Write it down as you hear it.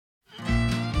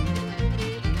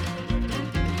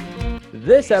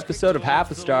This episode of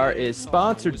Half a Star is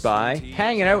sponsored by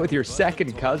hanging out with your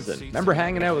second cousin. Remember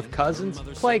hanging out with cousins?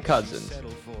 Play Cousins.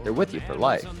 They're with you for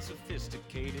life.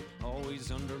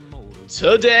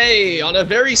 Today, on a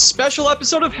very special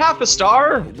episode of Half a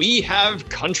Star, we have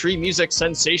country music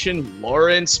sensation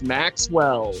Lawrence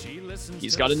Maxwell.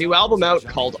 He's got a new album out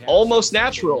called Almost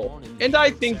Natural, and I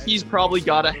think he's probably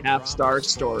got a half-star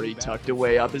story tucked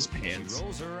away up his pants.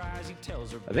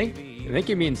 I think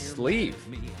you mean sleeve.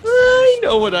 I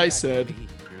know what I said.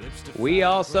 We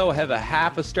also have a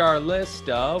half a star list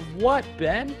of what,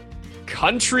 Ben?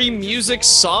 Country music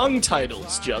song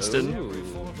titles, Justin. Ooh.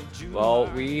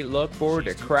 Well, we look forward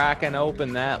to cracking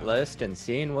open that list and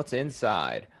seeing what's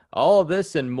inside. All of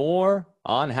this and more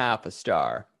on Half a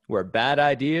Star, where bad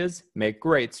ideas make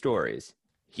great stories.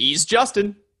 He's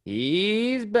Justin.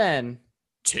 He's Ben.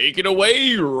 Take it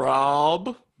away,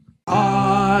 Rob.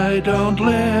 I don't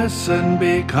listen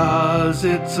because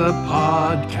it's a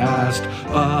podcast,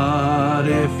 but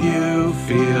if you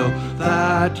feel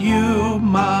that you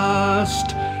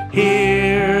must,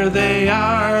 here they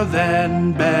are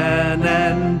then, Ben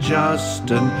and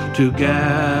Justin.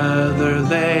 Together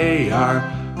they are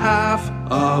half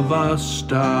of a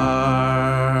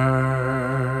star.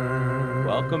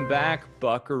 Welcome back,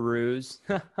 buckaroos.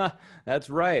 That's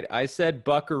right, I said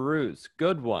buckaroos.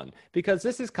 Good one, because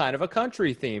this is kind of a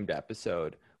country-themed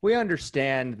episode. We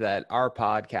understand that our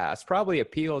podcast probably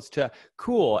appeals to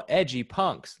cool, edgy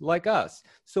punks like us.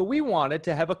 So we wanted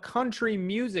to have a country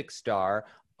music star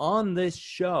on this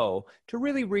show to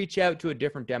really reach out to a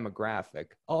different demographic.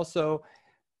 Also,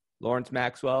 Lawrence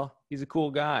Maxwell, he's a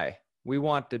cool guy. We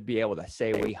want to be able to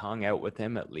say we hung out with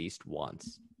him at least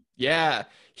once. Yeah,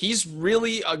 he's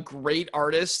really a great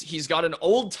artist. He's got an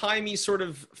old-timey sort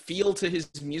of feel to his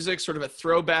music, sort of a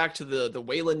throwback to the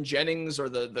Waylon Jennings or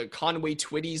the Conway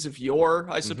Twitties of yore,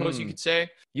 I suppose you could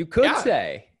say. You could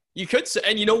say. You could say.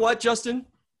 And you know what, Justin?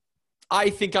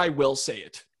 I think I will say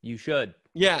it. You should.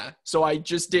 Yeah, so I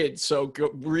just did. So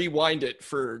go rewind it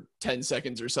for 10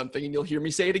 seconds or something, and you'll hear me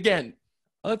say it again.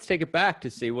 Let's take it back to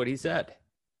see what he said.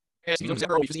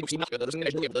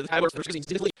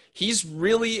 He's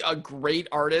really a great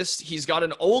artist. He's got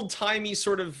an old-timey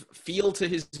sort of feel to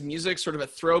his music, sort of a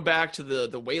throwback to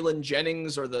the Waylon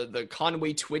Jennings or the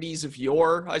Conway Twitties of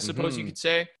yore, I suppose you could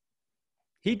say.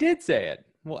 He did say it.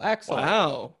 Well, excellent.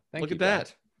 Wow. Thank Look you, at that.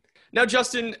 Ben. Now,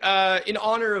 Justin, in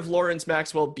honor of Lawrence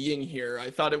Maxwell being here, I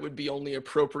thought it would be only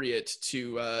appropriate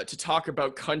to talk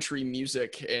about country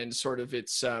music and sort of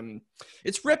its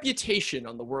reputation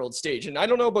on the world stage. And I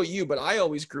don't know about you, but I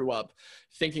always grew up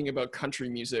thinking about country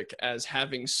music as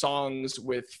having songs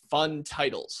with fun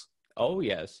titles. Oh,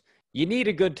 yes. You need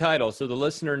a good title so the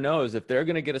listener knows if they're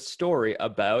going to get a story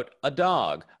about a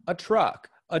dog, a truck,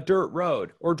 a dirt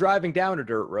road, or driving down a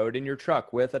dirt road in your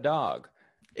truck with a dog.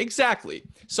 Exactly.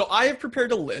 So I have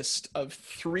prepared a list of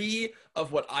 3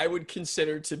 of what I would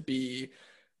consider to be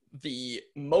the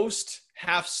most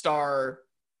half-star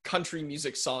country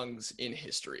music songs in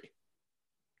history.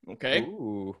 Okay?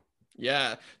 Ooh.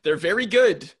 Yeah, they're very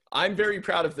good. I'm very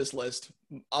proud of this list,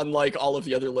 unlike all of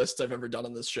the other lists I've ever done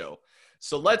on this show.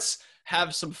 So let's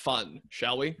have some fun,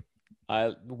 shall we?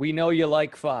 We know you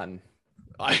like fun.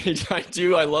 I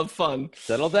do. I love fun.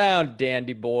 Settle down,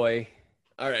 dandy boy.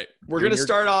 All right, we're gonna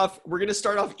start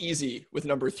off easy with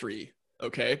number 3.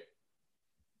 Okay.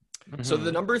 Mm-hmm. So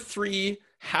the number 3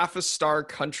 half a star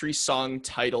country song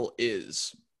title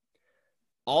is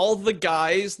 "All the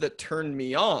Guys That Turn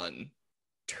Me On,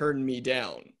 Turn Me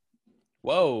Down."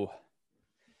 Whoa.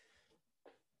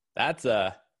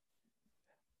 I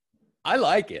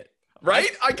like it.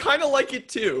 Right? I kind of like it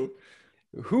too.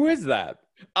 Who is that?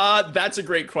 That's a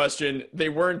great question. They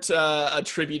weren't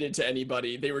attributed to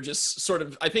anybody. They were just sort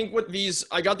of, I think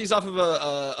I got these off of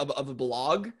a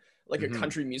blog, like a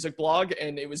country music blog.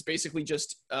 And it was basically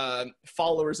just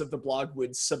followers of the blog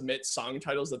would submit song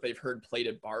titles that they've heard played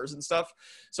at bars and stuff.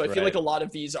 So I feel like a lot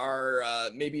of these are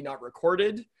maybe not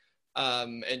recorded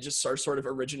and just are sort of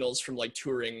originals from like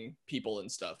touring people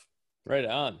and stuff. Right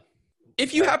on.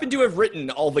 If you happen to have written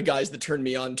 "All the Guys That Turn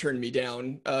Me On, Turn Me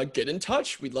Down," get in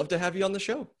touch. We'd love to have you on the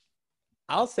show.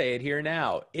 I'll say it here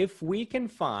now. If we can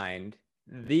find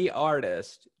the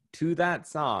artist to that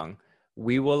song,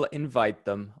 we will invite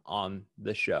them on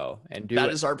the show and that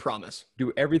is our promise.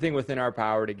 Do everything within our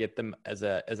power to get them as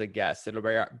a guest.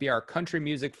 It'll be our country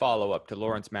music follow-up to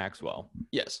Lawrence Maxwell.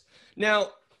 Yes. Now,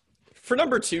 for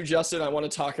number 2, Justin, I want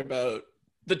to talk about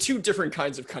the 2 different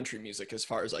kinds of country music as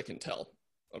far as I can tell.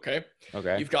 Okay.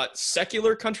 You've got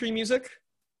secular country music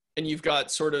and you've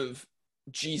got sort of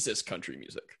Jesus country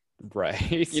music.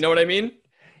 Right. You know what I mean?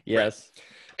 Yes. Right.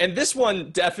 And this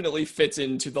one definitely fits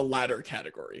into the latter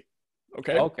category.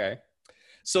 Okay? Okay.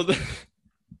 So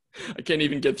I can't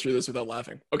even get through this without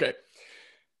laughing. Okay.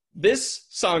 This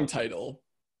song title,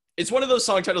 it's one of those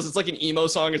song titles. It's like an emo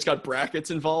song. It's got brackets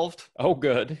involved. Oh,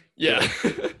 good. Yeah.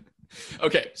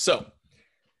 Okay. So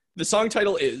the song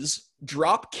title is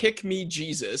Drop Kick Me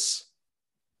Jesus,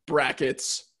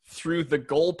 brackets, through the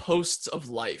goalposts of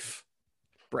life,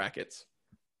 brackets.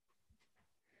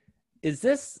 Is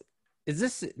this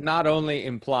not only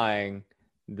implying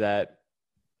that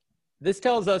this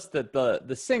tells us that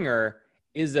the singer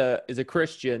is a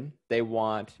Christian? They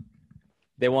want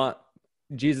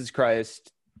Jesus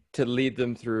Christ to lead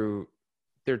them through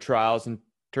their trials and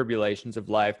tribulations of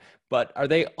life, but are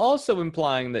they also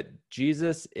implying that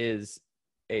Jesus is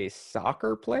a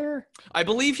soccer player? I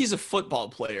believe he's a football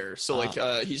player, so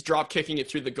he's drop kicking it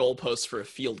through the goalposts for a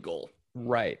field goal.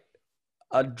 Right.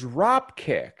 A drop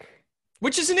kick.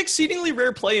 Which is an exceedingly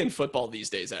rare play in football these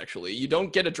days, actually. You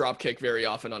don't get a drop kick very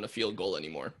often on a field goal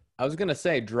anymore. I was going to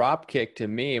say drop kick to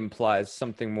me implies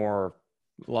something more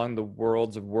along the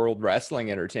worlds of world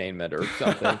wrestling entertainment or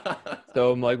something.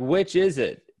 So I'm like, which is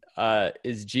it?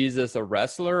 Is Jesus a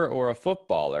wrestler or a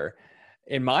footballer?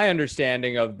 In my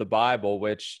understanding of the Bible,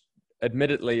 which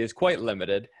admittedly is quite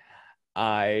limited,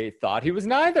 I thought he was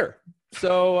neither.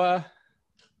 So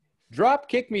drop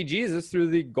kick me Jesus through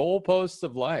the goalposts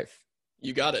of life.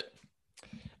 You got it.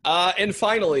 And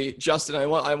finally, Justin, I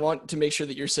want to make sure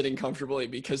that you're sitting comfortably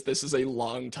because this is a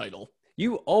long title.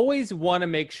 You always want to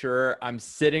make sure I'm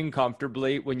sitting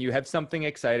comfortably when you have something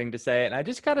exciting to say. And I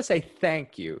just got to say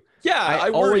thank you. Yeah, I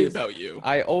worry about you.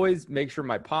 I always make sure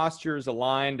my posture is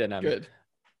aligned and I'm good,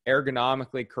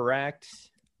 ergonomically correct.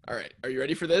 All right. Are you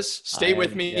ready for this? Stay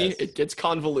with me. Yes. It gets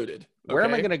convoluted. Okay? Where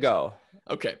am I going to go?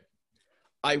 Okay.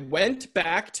 I went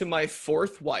back to my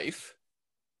fourth wife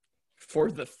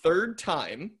for the third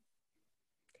time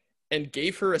and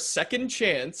gave her a second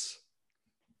chance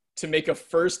to make a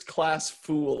first-class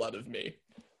fool out of me.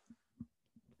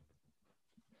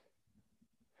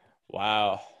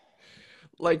 Wow.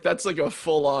 Like, that's like a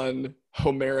full-on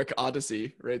Homeric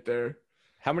Odyssey right there.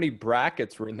 How many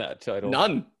brackets were in that title?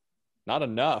 None. Not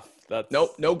enough. That's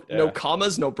no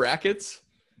commas, no brackets.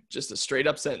 Just a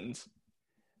straight-up sentence.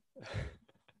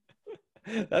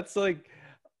 That's like,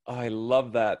 oh, I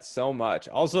love that so much.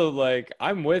 Also, like,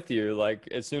 I'm with you. Like,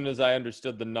 as soon as I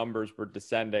understood the numbers were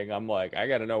descending, I'm like, I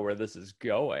got to know where this is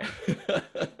going.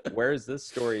 Where is this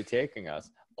story taking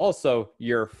us? Also,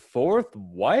 your fourth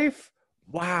wife?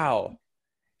 Wow.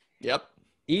 Yep.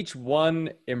 Each one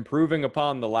improving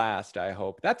upon the last, I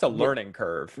hope. That's a learning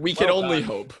curve. We can only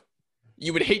hope.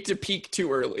 You would hate to peak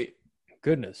too early.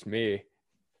 Goodness me.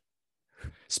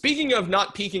 Speaking of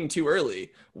not peaking too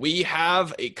early, we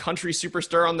have a country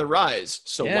superstar on the rise.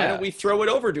 So why don't we throw it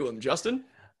over to him, Justin?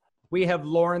 We have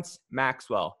Lawrence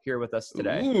Maxwell here with us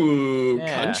today. Ooh,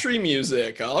 country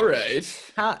music. All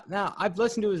right. Now, I've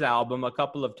listened to his album a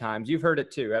couple of times. You've heard it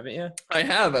too, haven't you? I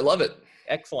have. I love it.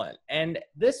 Excellent. And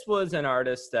this was an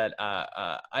artist that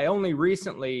I only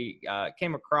recently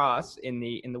came across in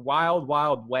the wild,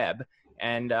 wild web.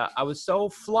 And I was so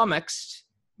flummoxed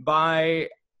by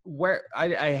where I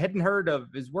hadn't heard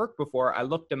of his work before. I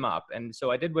looked him up. And so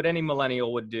I did what any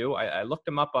millennial would do. I looked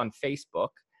him up on Facebook.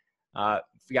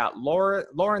 We got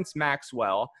Lawrence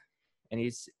Maxwell. And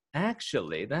he's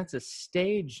actually, that's a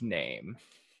stage name.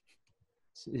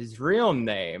 His real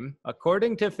name,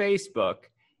 according to Facebook,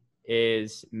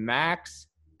 is Max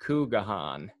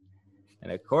Kugahan.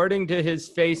 And according to his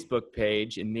Facebook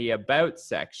page in the About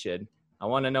section, I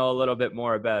want to know a little bit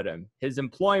more about him. His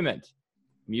employment,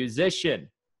 musician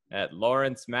at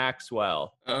Lawrence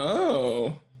Maxwell.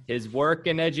 Oh. His work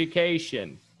in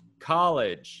education,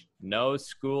 college, no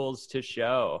schools to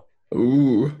show.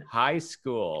 Ooh. High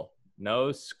school,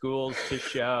 no schools to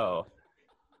show.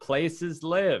 Places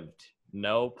lived,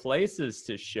 no places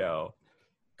to show.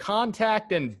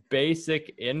 Contact and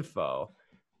basic info,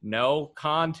 no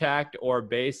contact or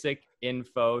basic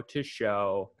info to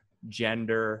show.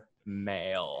 Gender,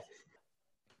 male.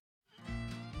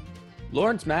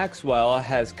 Lawrence Maxwell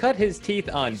has cut his teeth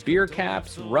on beer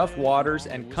caps, rough waters,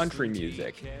 and country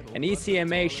music. An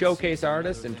ECMA Showcase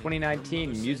Artist and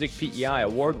 2019 Music PEI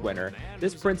Award winner,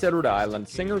 this Prince Edward Island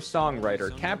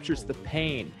singer-songwriter captures the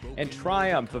pain and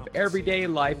triumph of everyday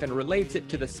life and relates it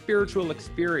to the spiritual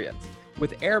experience.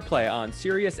 With airplay on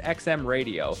Sirius XM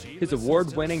Radio, his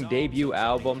award-winning debut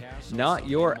album, Not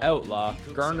Your Outlaw,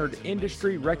 garnered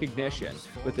industry recognition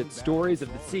with its stories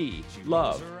of the sea,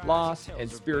 love, loss,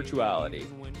 and spirituality.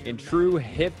 In true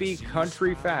hippie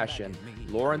country fashion,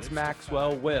 Lawrence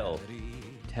Maxwell will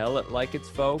tell it like it's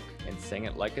folk, and sing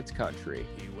it like it's country.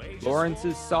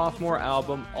 Lawrence's sophomore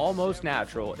album, Almost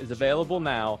Natural, is available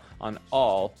now on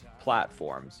all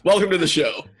platforms. Welcome to the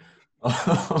show.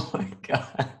 Oh my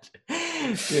God.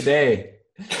 Good day.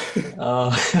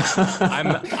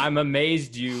 I'm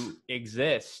amazed you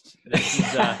exist. This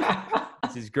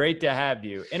is great to have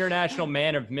you. International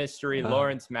man of mystery,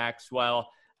 Lawrence Maxwell.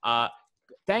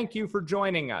 Thank you for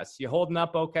joining us. You holding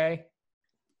up okay?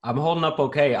 I'm holding up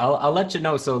okay. I'll let you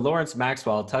know. So Lawrence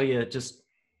Maxwell, I'll tell you just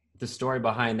the story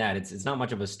behind that. It's not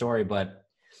much of a story, but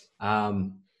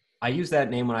I use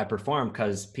that name when I perform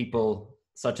because people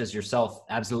such as yourself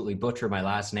absolutely butcher my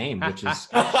last name, which is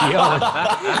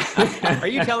Are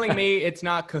you telling me it's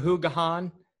not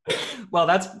Kahugahan? Well,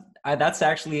 that's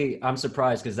actually, I'm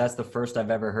surprised because that's the first I've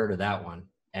ever heard of that one.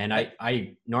 And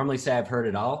I normally say I've heard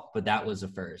it all, but that was the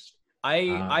first.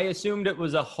 I assumed it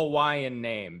was a Hawaiian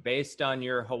name based on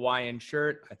your Hawaiian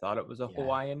shirt. I thought it was a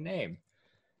Hawaiian name.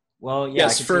 Well, yeah.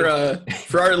 Yes, for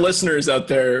our listeners out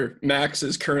there, Max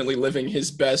is currently living his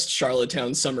best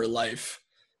Charlottetown summer life.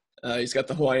 He's got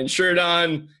the Hawaiian shirt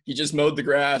on. He just mowed the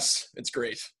grass. It's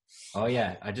great. Oh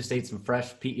yeah, I just ate some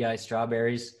fresh PEI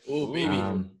strawberries. Oh baby,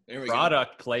 there we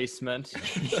Product placement.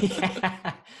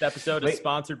 Yeah. This episode is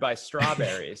sponsored by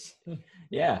strawberries.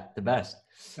 Yeah, the best.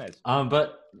 Nice.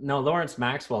 But no, Lawrence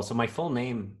Maxwell. So my full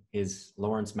name is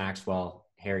Lawrence Maxwell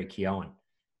Harry Keown,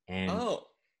 and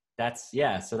I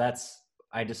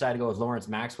decided to go with Lawrence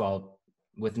Maxwell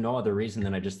with no other reason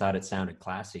than I just thought it sounded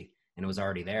classy, and it was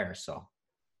already there. So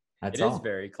that's all. It is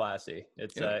very classy.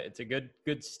 It's a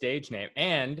good stage name,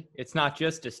 and it's not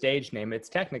just a stage name. It's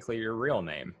technically your real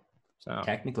name. So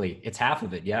technically, it's half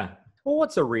of it. Yeah. Well,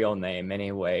 what's a real name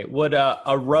anyway? Would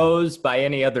a rose by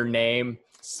any other name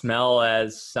smell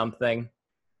as something?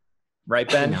 Right,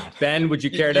 Ben? Ben, would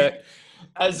you care to?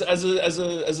 As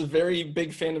a very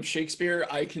big fan of Shakespeare,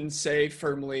 I can say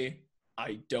firmly,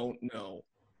 I don't know.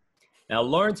 Now,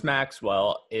 Lawrence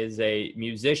Maxwell is a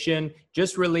musician,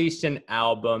 just released an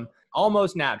album,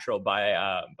 Almost Natural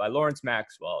by Lawrence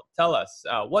Maxwell. Tell us,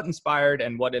 what inspired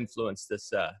and what influenced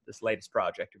this latest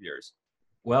project of yours?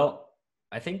 Well,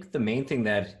 I think the main thing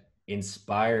that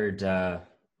inspired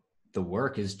the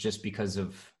work is just because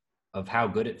of how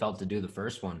good it felt to do the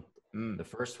first one. The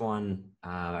first one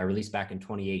I released back in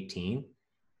 2018,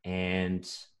 and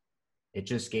it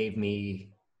just gave me,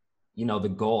 the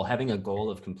goal, having a goal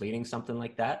of completing something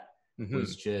like that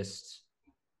was just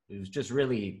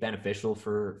really beneficial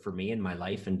for me in my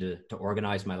life, and to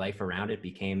organize my life around it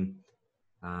became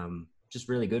just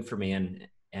really good for me.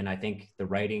 And I think the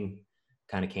writing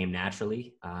kind of came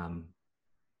naturally.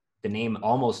 The name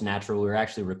Almost Natural, we were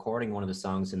actually recording one of the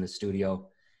songs in the studio,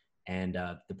 and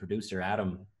the producer,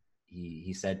 Adam,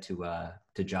 he said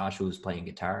to Josh, who was playing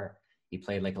guitar, he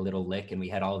played like a little lick, and we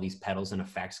had all these pedals and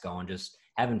effects going, just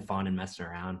having fun and messing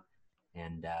around.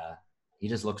 And he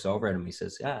just looks over at him. He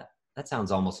says, "Yeah, that sounds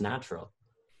almost natural."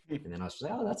 And then I was just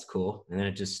like, "Oh, that's cool." And then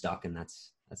it just stuck, and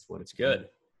that's what it's good.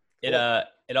 It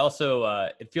also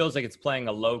it feels like it's playing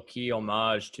a low key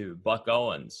homage to Buck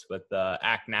Owens with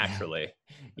 "Act Naturally."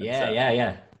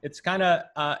 Yeah. It's kind of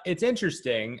it's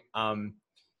interesting.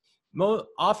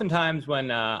 Oftentimes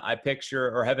when I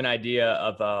picture or have an idea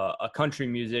of a country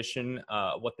musician,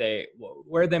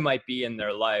 where they might be in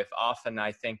their life, often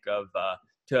I think of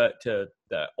to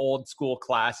the old school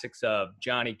classics of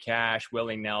Johnny Cash,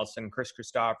 Willie Nelson, Chris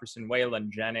Christopherson, Waylon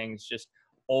Jennings, just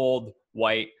old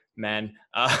white men.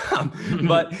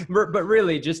 But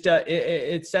really, just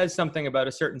it says something about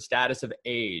a certain status of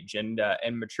age and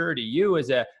maturity. You as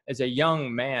a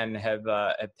young man have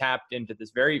tapped into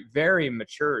this very, very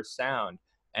mature sound.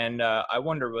 And I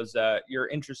wonder, was your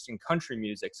interest in country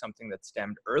music something that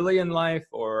stemmed early in life,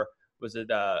 or was it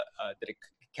did it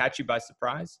catch you by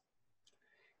surprise?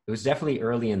 It was definitely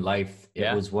early in life.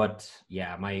 Yeah. It was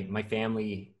my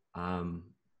family kind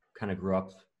of grew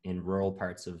up in rural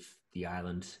parts of the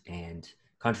island, and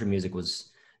country music was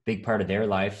a big part of their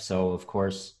life. So of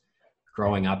course,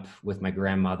 growing up with my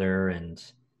grandmother and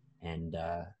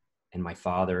my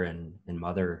father and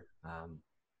mother,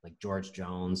 like George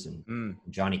Jones and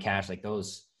Johnny Cash, like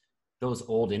those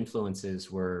old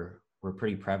influences were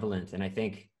pretty prevalent. And I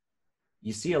think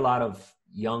you see a lot of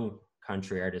young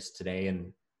country artists today,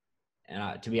 and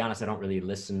to be honest, I don't really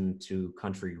listen to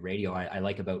country radio. I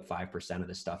like about 5% of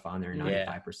the stuff on there.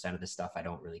 95% of the stuff I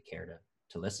don't really care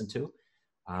to listen to.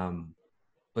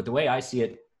 But the way I see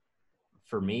it,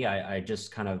 for me, I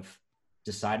just kind of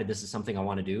decided this is something I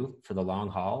want to do for the long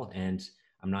haul. And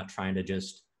I'm not trying to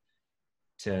just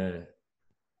to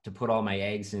put all my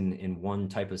eggs in one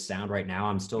type of sound right now.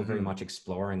 I'm still very much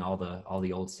exploring all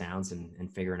the old sounds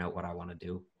and figuring out what I want to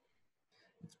do.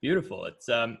 It's beautiful. It's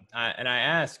and I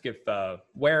ask if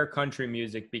where country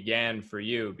music began for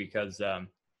you, because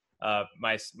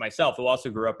myself, who also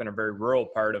grew up in a very rural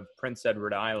part of Prince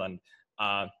Edward Island,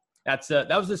 that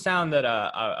was the sound that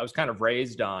I was kind of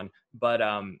raised on, but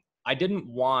I didn't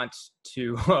want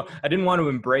to I didn't want to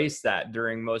embrace that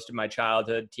during most of my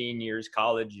childhood, teen years,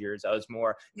 college years. I was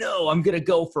more, no, I'm gonna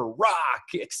go for rock,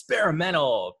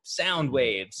 experimental, sound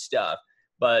wave stuff.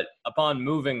 But upon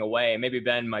moving away, maybe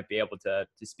Ben might be able to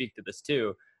speak to this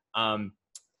too.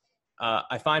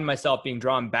 I find myself being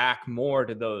drawn back more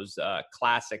to those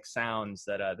classic sounds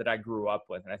that I grew up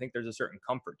with, and I think there's a certain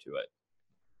comfort to it.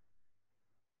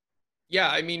 Yeah,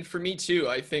 I mean, for me too,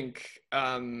 I think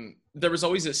there was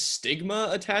always a stigma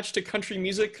attached to country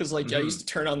music, because like I used to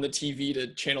turn on the TV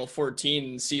to channel 14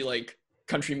 and see like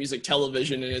country music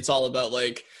television, and it's all about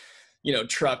like, you know,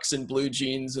 trucks and blue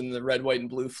jeans and the red, white, and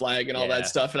blue flag and all that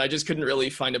stuff. And I just couldn't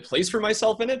really find a place for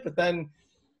myself in it. But then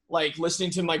like listening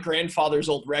to my grandfather's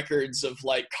old records of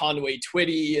like Conway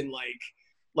Twitty and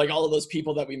like all of those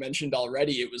people that we mentioned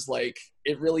already, it was like,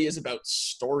 it really is about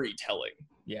storytelling.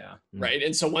 Yeah. Right.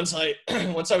 And so once I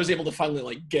was able to finally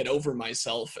like get over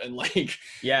myself and like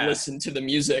listen to the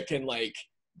music and like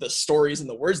the stories and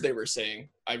the words they were saying,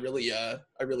 I really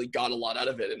got a lot out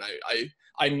of it. And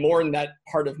I mourn that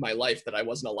part of my life that I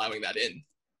wasn't allowing that in.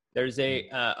 There's a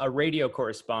radio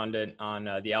correspondent on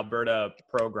the Alberta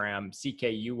program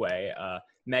CKUA,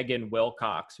 Megan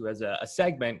Wilcox, who has a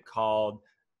segment called,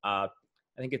 I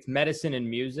think it's Medicine and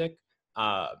Music,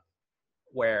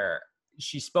 where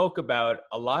she spoke about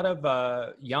a lot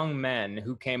of young men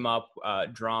who came up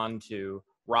drawn to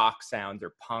rock sounds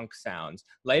or punk sounds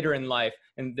later in life,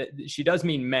 and she does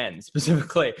mean men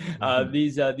specifically.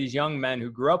 These young men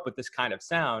who grew up with this kind of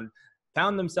sound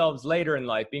found themselves later in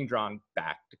life being drawn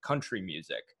back to country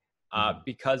music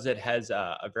because it has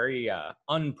a very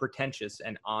unpretentious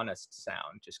and honest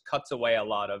sound. Just cuts away a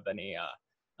lot of any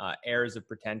airs of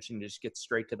pretension, just gets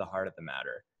straight to the heart of the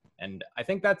matter. And I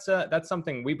think that's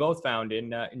something we both found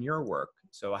in your work.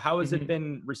 So how has it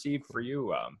been received for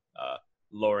you,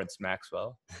 Lawrence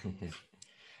Maxwell?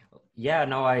 Yeah,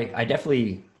 no, I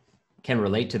definitely can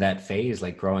relate to that phase.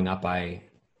 Like growing up, I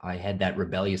had that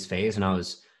rebellious phase,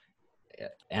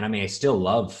 and I mean, I still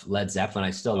love Led Zeppelin. I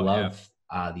still love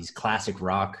these classic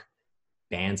rock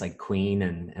bands like Queen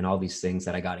and all these things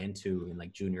that I got into in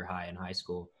like junior high and high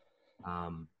school.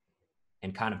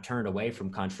 And kind of turned away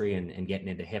from country and getting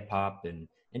into hip hop and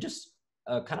just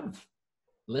kind of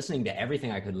listening to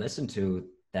everything I could listen to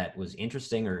that was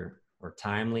interesting or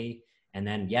timely. And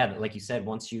then, like you said,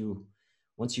 once you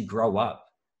grow up,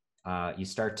 you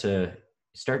start to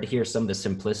hear some of the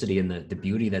simplicity and the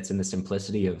beauty that's in the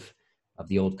simplicity of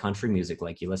the old country music.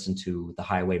 Like you listen to the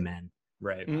Highwaymen,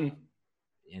 right?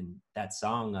 And that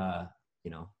song,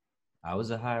 I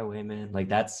was a highwayman. Like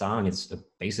that song is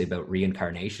basically about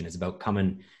reincarnation. It's about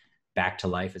coming back to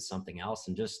life as something else.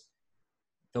 And just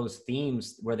those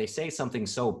themes where they say something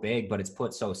so big, but it's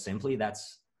put so simply,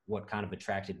 that's what kind of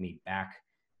attracted me back,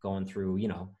 going through,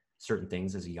 certain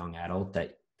things as a young adult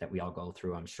that we all go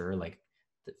through, I'm sure, like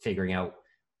figuring out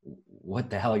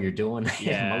what the hell you're doing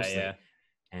mostly.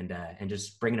 And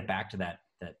just bringing it back to that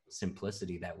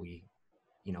simplicity that we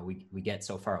get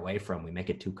so far away from. We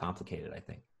make it too complicated, I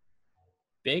think.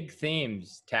 Big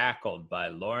themes tackled by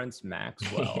Lawrence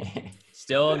Maxwell,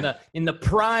 still in the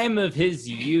prime of his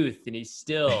youth, and he's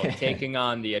still taking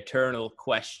on the eternal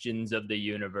questions of the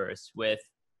universe with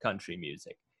country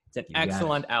music. It's an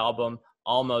excellent album,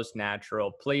 Almost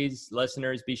Natural. Please,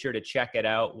 listeners, be sure to check it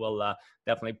out. We'll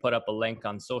definitely put up a link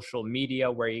on social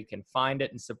media where you can find it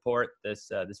and support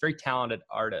this very talented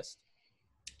artist.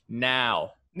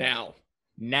 Now,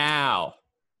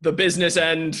 the business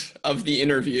end of the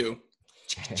interview.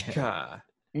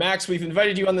 Max, we've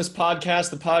invited you on this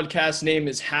podcast. The podcast name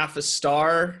is Half a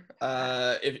Star.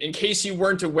 In case you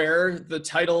weren't aware, the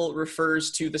title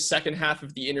refers to the second half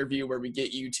of the interview where we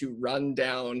get you to run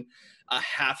down a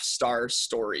half-star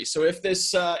story. So if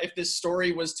this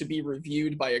story was to be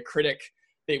reviewed by a critic,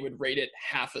 they would rate it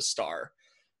half a star.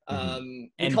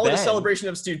 We call it a celebration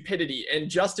of stupidity, and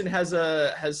Justin has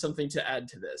something to add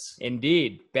to this.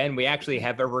 Indeed, Ben, we actually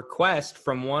have a request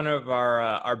from one of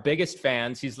our biggest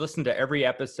fans. He's listened to every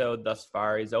episode thus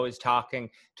far. He's always talking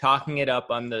it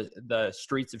up on the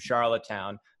streets of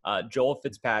Charlottetown. Joel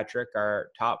Fitzpatrick,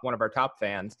 one of our top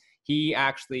fans, he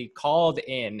actually called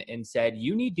in and said,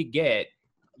 "You need to get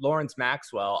Lawrence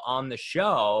Maxwell on the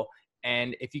show,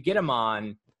 and if you get him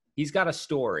on, he's got a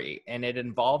story, and it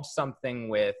involves something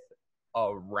with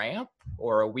a ramp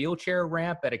or a wheelchair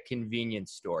ramp at a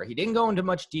convenience store." He didn't go into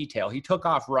much detail. He took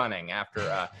off running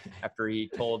after he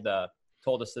told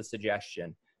told us the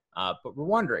suggestion. But we're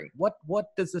wondering, what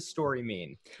does this story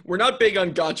mean? We're not big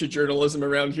on gotcha journalism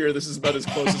around here. This is about as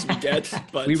close as we get.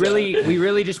 But we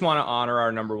really just want to honor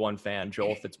our number one fan,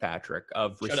 Joel Fitzpatrick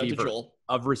of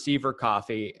Receiver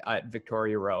Coffee at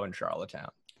Victoria Row in Charlottetown.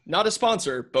 Not a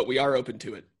sponsor, but we are open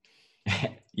to it.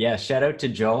 Yeah, shout out to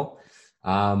Joel.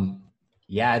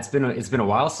 Yeah, it's been a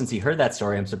while since he heard that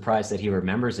story. I'm surprised that he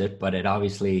remembers it, but it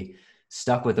obviously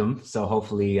stuck with him. So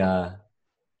hopefully,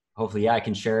 yeah, I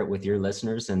can share it with your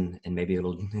listeners, and maybe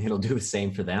it'll do the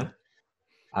same for them.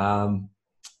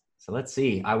 So let's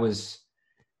see. I was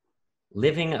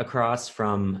living across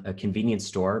from a convenience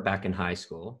store back in high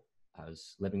school. I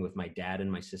was living with my dad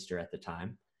and my sister at the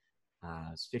time.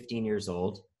 I was 15 years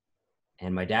old,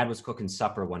 and my dad was cooking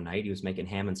supper one night. He was making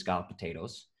ham and scalloped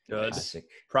potatoes. Good. Classic.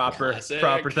 Proper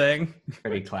thing.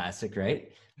 Pretty classic,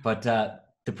 right? But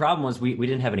the problem was we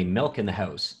didn't have any milk in the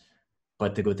house.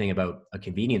 But the good thing about a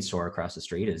convenience store across the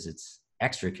street is it's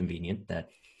extra convenient that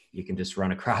you can just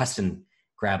run across and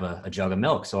grab a jug of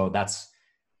milk. So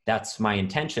that's my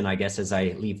intention, I guess, as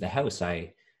I leave the house.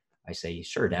 I say,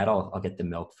 sure, Dad, I'll get the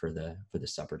milk for the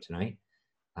supper tonight.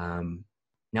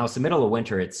 Now it's the middle of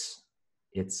winter. It's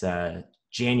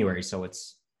January, so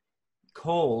it's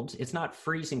cold. It's not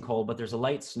freezing cold, but there's a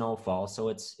light snowfall, so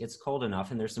it's cold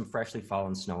enough, and there's some freshly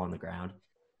fallen snow on the ground.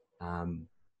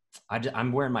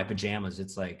 I'm wearing my pajamas.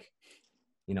 It's like,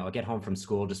 I get home from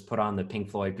school, just put on the Pink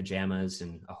Floyd pajamas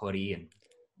and a hoodie and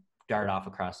dart off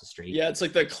across the street. Yeah, it's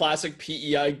like the classic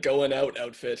PEI going out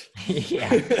outfit.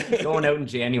 Yeah, going out in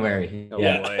January. Oh,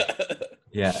 yeah. boy.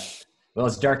 Yeah. Well,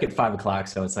 it's dark at 5 o'clock,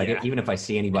 so it's like, even if I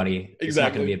see anybody, it's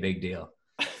not going to be a big deal.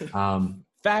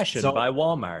 Fashion by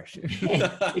Walmart.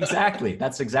 Exactly.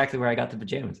 That's exactly where I got the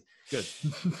pajamas. Good.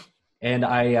 And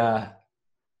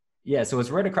so it's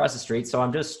right across the street. So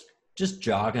I'm just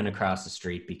jogging across the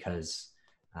street because,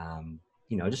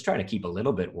 just trying to keep a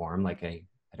little bit warm. Like I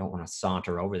don't want to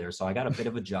saunter over there. So I got a bit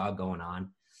of a jog going on.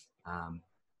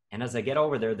 And as I get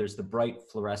over there, there's the bright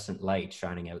fluorescent light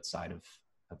shining outside of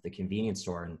the convenience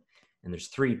store. And there's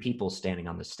 3 people standing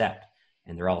on the step,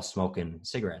 and they're all smoking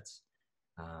cigarettes.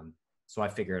 So I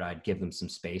figured I'd give them some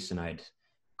space, and I'd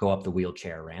go up the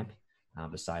wheelchair ramp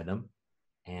beside them.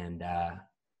 And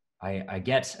I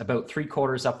get about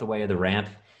 3/4 up the way of the ramp,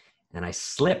 and I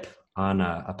slip on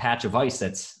a patch of ice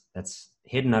that's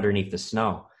hidden underneath the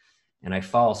snow, and I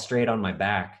fall straight on my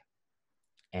back.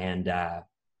 And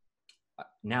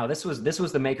now this was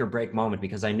the make or break moment,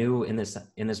 because I knew in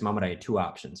this moment I had 2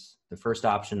 options. The first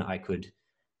option, I could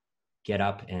get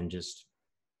up and just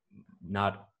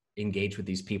not engage with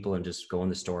these people and just go in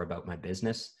the store about my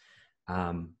business.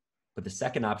 But the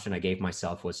second option I gave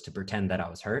myself was to pretend that I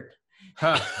was hurt.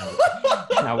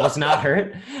 And I was not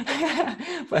hurt,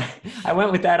 but I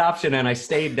went with that option, and I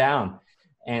stayed down.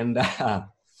 And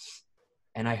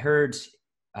I heard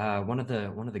one of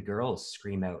the girls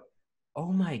scream out,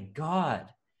 "Oh my God!"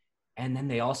 And then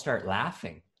they all start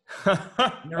laughing.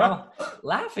 They're all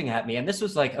laughing at me, and this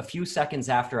was like a few seconds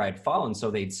after I'd fallen,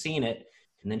 so they'd seen it.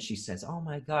 And then she says, "Oh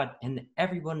my God!" And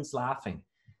everyone's laughing.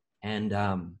 And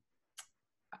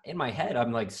in my head,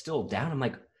 I'm like still down. I'm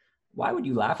like, why would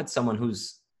you laugh at someone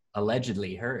who's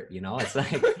allegedly hurt? It's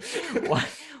like,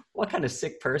 what kind of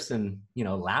sick person,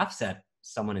 laughs at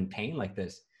someone in pain like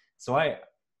this? So I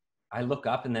look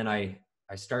up, and then I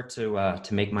start to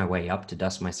make my way up to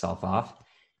dust myself off.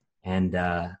 And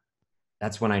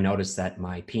that's when I noticed that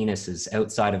my penis is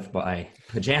outside of my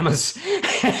pajamas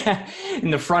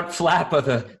in the front flap of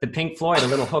the Pink Floyd, a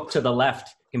little hook to the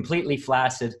left, completely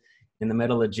flaccid in the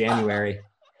middle of January.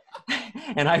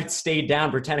 And I stayed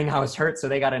down pretending I was hurt, so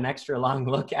they got an extra long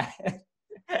look at it.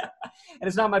 And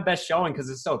it's not my best showing because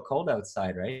it's so cold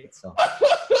outside, right?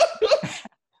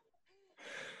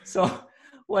 So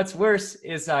what's worse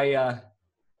is I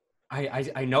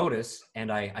notice,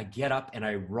 and I get up and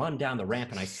I run down the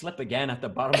ramp, and I slip again at the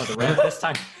bottom of the ramp. This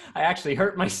time I actually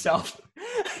hurt myself.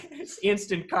 It's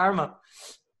instant karma.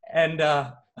 And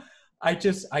I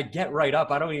get right up.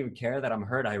 I don't even care that I'm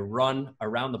hurt. I run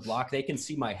around the block. They can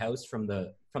see my house from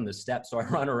the steps. So I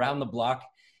run around the block,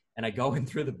 and I go in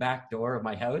through the back door of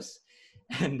my house.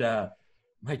 And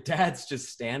my dad's just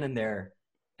standing there,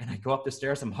 and I go up the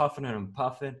stairs. I'm huffing and I'm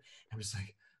puffing. I'm just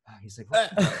like, he's like,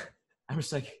 what? I'm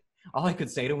just like, all I could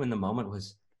say to him in the moment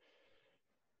was,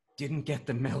 "Didn't get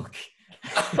the milk."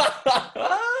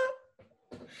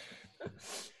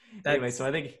 Anyway, so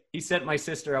I think he sent my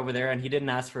sister over there, and he didn't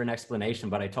ask for an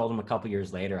explanation, but I told him a couple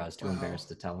years later. I was too embarrassed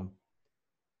to tell him.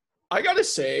 I gotta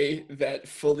say that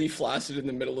Fully Flaccid in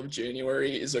the Middle of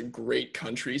January is a great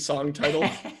country song title.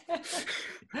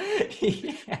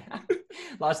 Yeah.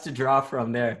 Lots to draw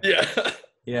from there. Yeah.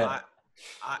 Yeah.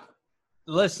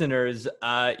 Listeners,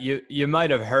 you might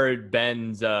have heard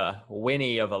Ben's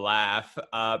whinny of a laugh.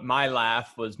 My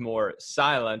laugh was more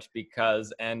silent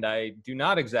because, and I do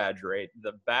not exaggerate,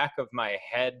 the back of my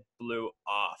head blew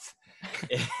off.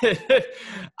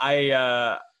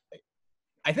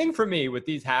 I think for me, with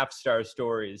these half-star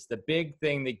stories, the big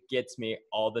thing that gets me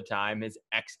all the time is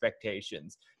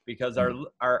expectations, because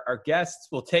our guests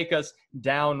will take us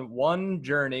down one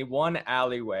journey, one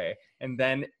alleyway, and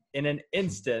then in an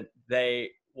instant, they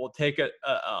will take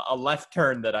a left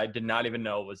turn that I did not even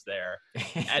know was there.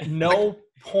 At no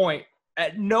point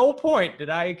did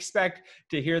I expect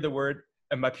to hear the word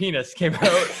 "and my penis" came out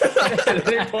at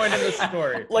any point in the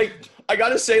story. Like, I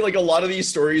gotta say, like, a lot of these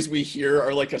stories we hear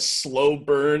are like a slow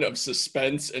burn of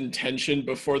suspense and tension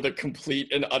before the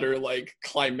complete and utter, like,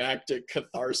 climactic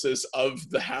catharsis of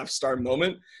the half-star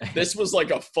moment. This was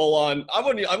like a full-on, I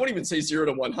wouldn't even say 0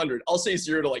 to 100. I'll say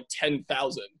 0 to like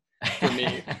 10,000. For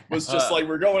me, was just like,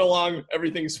 we're going along,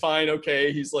 everything's fine,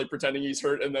 okay, he's like pretending he's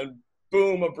hurt, and then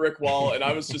boom, a brick wall, and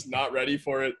I was just not ready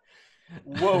for it.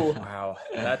 Whoa. Wow,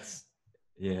 that's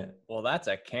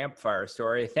a campfire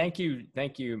story. Thank you,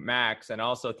 Max, and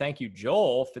also thank you,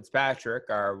 Joel Fitzpatrick,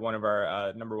 one of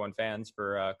our number one fans,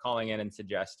 for calling in and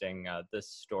suggesting this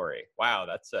story. Wow,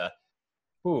 that's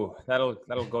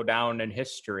that'll go down in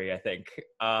history, I think.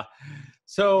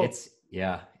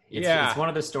 It's one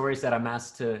of the stories that I'm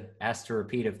asked to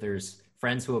repeat if there's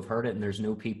friends who have heard it and there's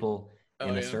new people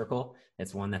in the circle.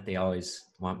 It's one that they always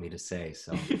want me to say.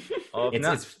 So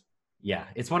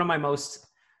it's one of my most.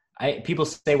 People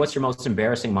say, "What's your most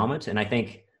embarrassing moment?" And I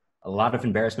think a lot of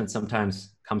embarrassment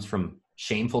sometimes comes from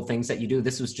shameful things that you do.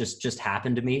 This was just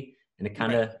happened to me, and it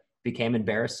kind of became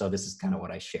embarrassed. So this is kind of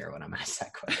what I share when I'm asked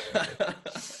that question.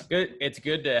 Good. It's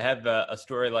good to have a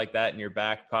story like that in your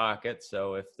back pocket.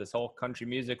 So if this whole country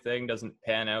music thing doesn't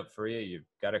pan out for you, you've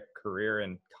got a career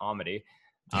in comedy.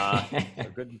 So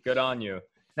good on you.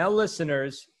 Now,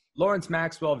 listeners, Lawrence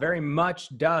Maxwell very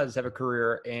much does have a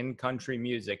career in country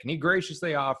music, and he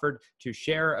graciously offered to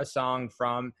share a song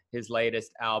from his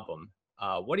latest album.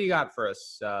 What do you got for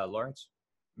us, Lawrence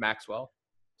Maxwell,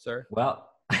 sir? Well,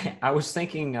 I was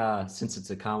thinking, since it's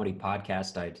a comedy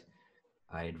podcast,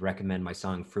 I'd recommend my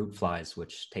song Fruit Flies,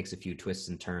 which takes a few twists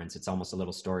and turns. It's almost a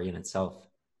little story in itself.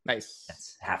 Nice.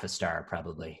 That's half a star,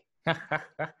 probably.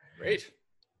 Great.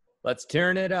 Let's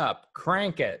turn it up.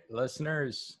 Crank it,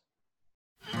 listeners.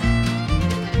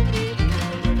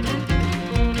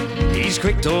 He's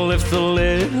quick to lift the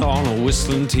lid on a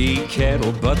whistling tea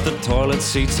kettle, but the toilet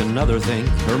seat's another thing.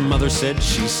 Her mother said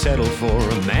she settled for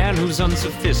a man who's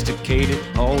unsophisticated,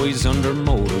 always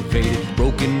undermotivated,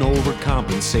 broken,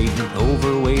 overcompensating,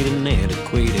 overweight and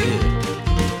antiquated.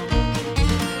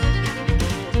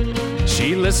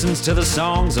 She listens to the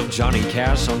songs of Johnny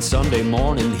Cash on Sunday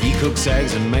morning. He cooks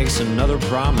eggs and makes another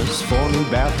promise for new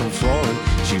bathroom flooring.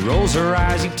 She rolls her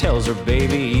eyes, he tells her,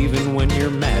 baby, even when you're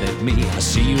mad at me, I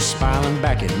see you smiling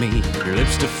back at me. Your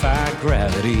lips defy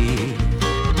gravity.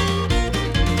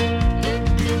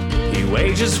 He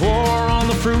wages war on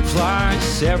the fruit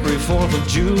flies every 4th of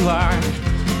July.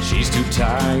 She's too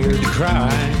tired to cry.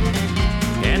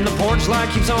 And the porch light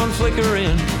keeps on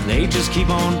flickering. They just keep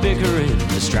on bickering,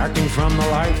 distracting from the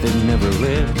life they've never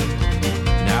lived.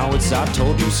 Now it's I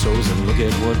told you so's, and look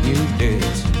at what you did.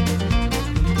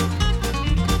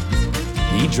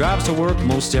 He drives to work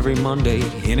most every Monday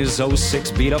in his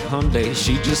 06 beat-up Hyundai.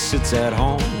 She just sits at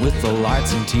home with the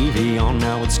lights and TV on.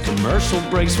 Now it's commercial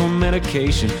breaks from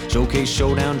medication, showcase,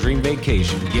 showdown, dream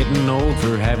vacation. Getting old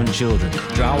for having children,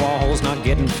 drywall holes not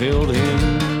getting filled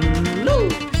in. No!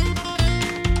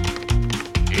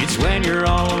 It's when you're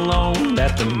all alone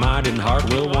that the mind and heart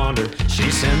will wander. She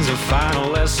sends a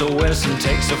final SOS and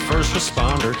takes a first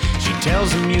responder. She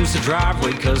tells him use the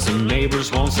driveway cause the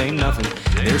neighbors won't say nothing.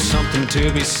 There's something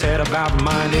to be said about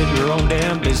minding your own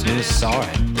damn business,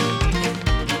 alright.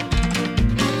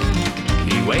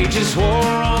 He wages war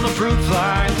on the fruit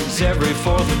flies every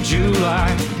 4th of July.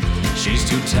 She's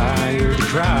too tired to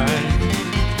cry.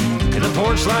 And the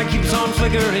porch light keeps on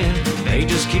flickering. They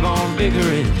just keep on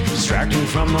bickering, distracting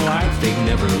from the life they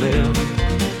never lived.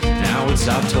 Now it's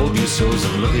I told you so's,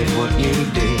 and look at what you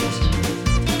did.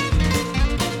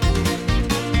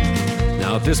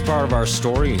 Now at this part of our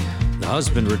story, the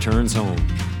husband returns home,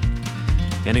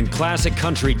 and in classic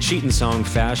country cheating song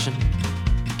fashion,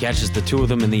 catches the two of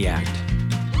them in the act.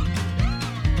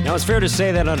 Now it's fair to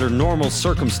say that under normal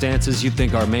circumstances, you'd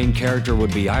think our main character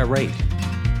would be irate.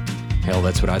 Hell,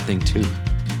 that's what I think too.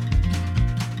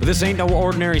 But this ain't no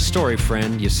ordinary story,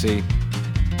 friend, you see.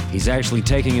 He's actually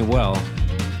taking it well.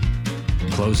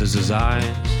 Closes his eyes,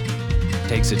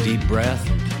 takes a deep breath,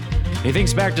 He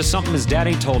thinks back to something his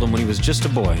daddy told him when he was just a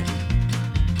boy.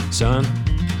 Son,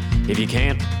 if you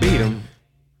can't beat him,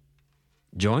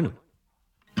 join him.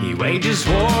 He wages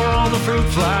war on the fruit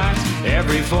flies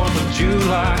every 4th of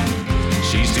July.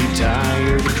 She's too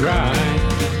tired to cry.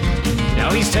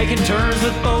 Now he's taking turns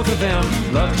with both of them.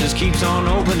 Love just keeps on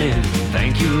opening.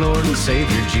 Thank you, Lord and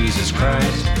Savior Jesus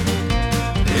Christ.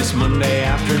 This Monday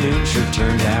afternoon sure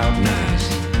turned out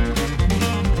nice.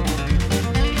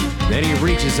 Then he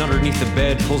reaches underneath the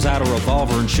bed, pulls out a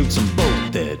revolver and shoots them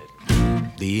both dead.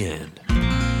 The end.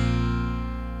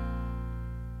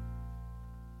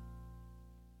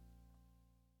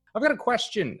 I've got a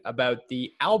question about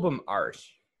the album art.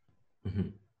 Mm-hmm.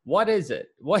 What is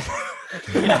it? What?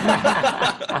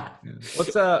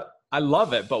 I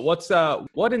love it, but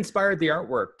what inspired the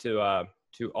artwork to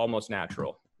Almost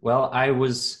Natural? Well, I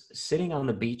was sitting on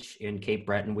the beach in Cape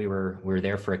Breton. We were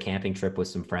there for a camping trip with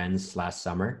some friends last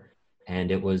summer,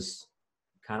 and it was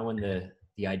kind of when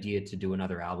the idea to do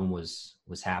another album was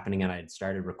happening, and I had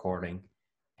started recording.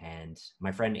 And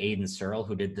my friend Aidan Searle,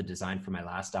 who did the design for my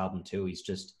last album too, he's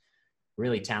just a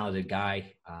really talented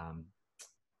guy.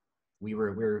 We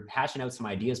were hashing out some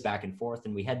ideas back and forth,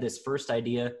 and we had this first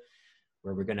idea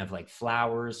where we're gonna have like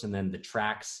flowers, and then the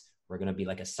tracks were gonna be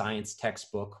like a science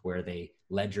textbook where they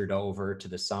ledgered over to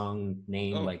the song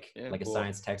name, a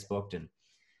science textbook,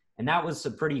 and that was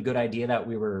a pretty good idea that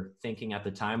we were thinking at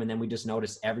the time. And then we just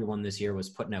noticed everyone this year was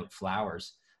putting out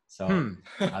flowers, so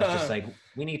I was just like,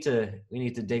 we need to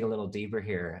dig a little deeper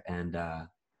here, and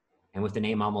with the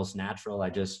name Almost Natural,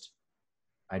 I just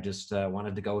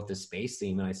wanted to go with the space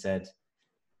theme, and I said,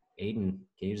 Aiden,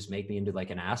 can you just make me into like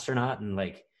an astronaut? And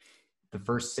like the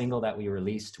first single that we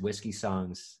released, Whiskey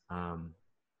Songs,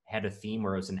 had a theme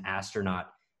where it was an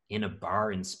astronaut in a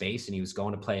bar in space, and he was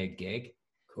going to play a gig.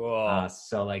 Cool.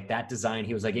 So like that design,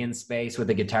 he was like in space with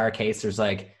a guitar case. There's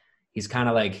like, he's kind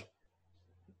of like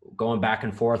going back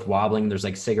and forth, wobbling. There's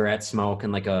like cigarette smoke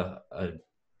and like a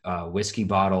whiskey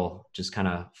bottle just kind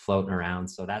of floating around.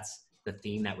 So that's the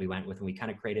theme that we went with, and we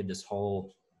kind of created this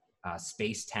whole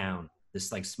space town,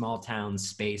 this like small town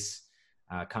space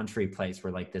country place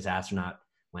where like this astronaut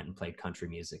went and played country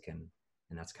music, and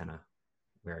that's kind of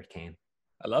where it came.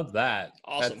 I love that.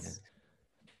 Awesome.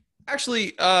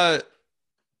 Actually,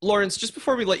 Lawrence, just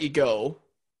before we let you go,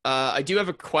 I do have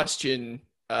a question.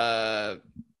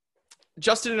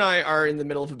 Justin and I are in the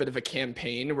middle of a bit of a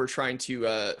campaign. We're trying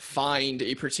to find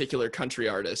a particular country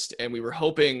artist, and we were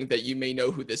hoping that you may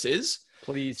know who this is.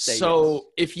 Please say so yes.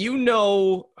 If you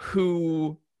know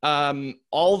who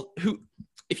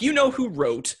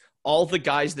wrote All the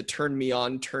Guys That Turn Me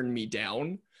On, Turn Me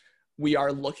Down, we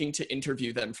are looking to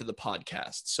interview them for the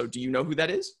podcast. So do you know who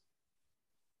that is?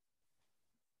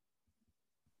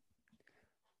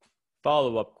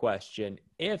 Follow-up question.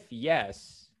 If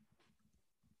yes,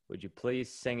 would you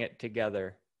please sing it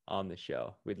together on the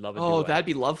show? We'd love a duet. Oh, that'd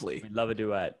be lovely. We'd love a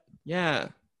duet. Yeah.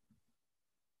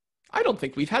 I don't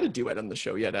think we've had a duet on the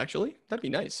show yet, actually. That'd be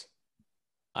nice.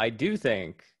 I do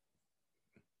think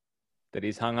that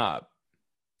he's hung up.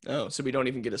 Oh, so we don't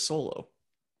even get a solo.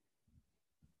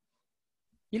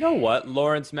 You know what,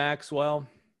 Lawrence Maxwell?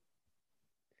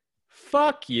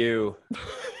 Fuck you.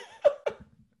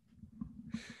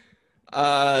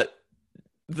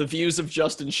 The views of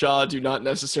Justin Shaw do not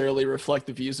necessarily reflect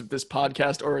the views of this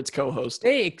podcast or its co-host.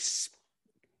 You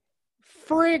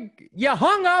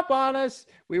hung up on us.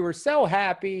 We were so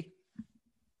happy.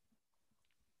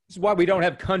 This is why we don't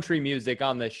have country music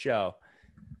on this show.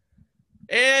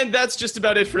 And that's just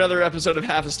about it for another episode of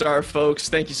Half a Star, folks.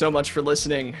 Thank you so much for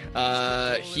listening.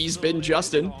 He's been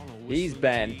Justin. He's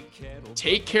Ben.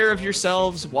 Take care of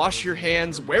yourselves. Wash your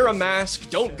hands. Wear a mask.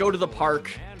 Don't go to the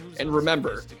park. And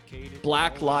remember,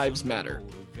 Black Lives Matter.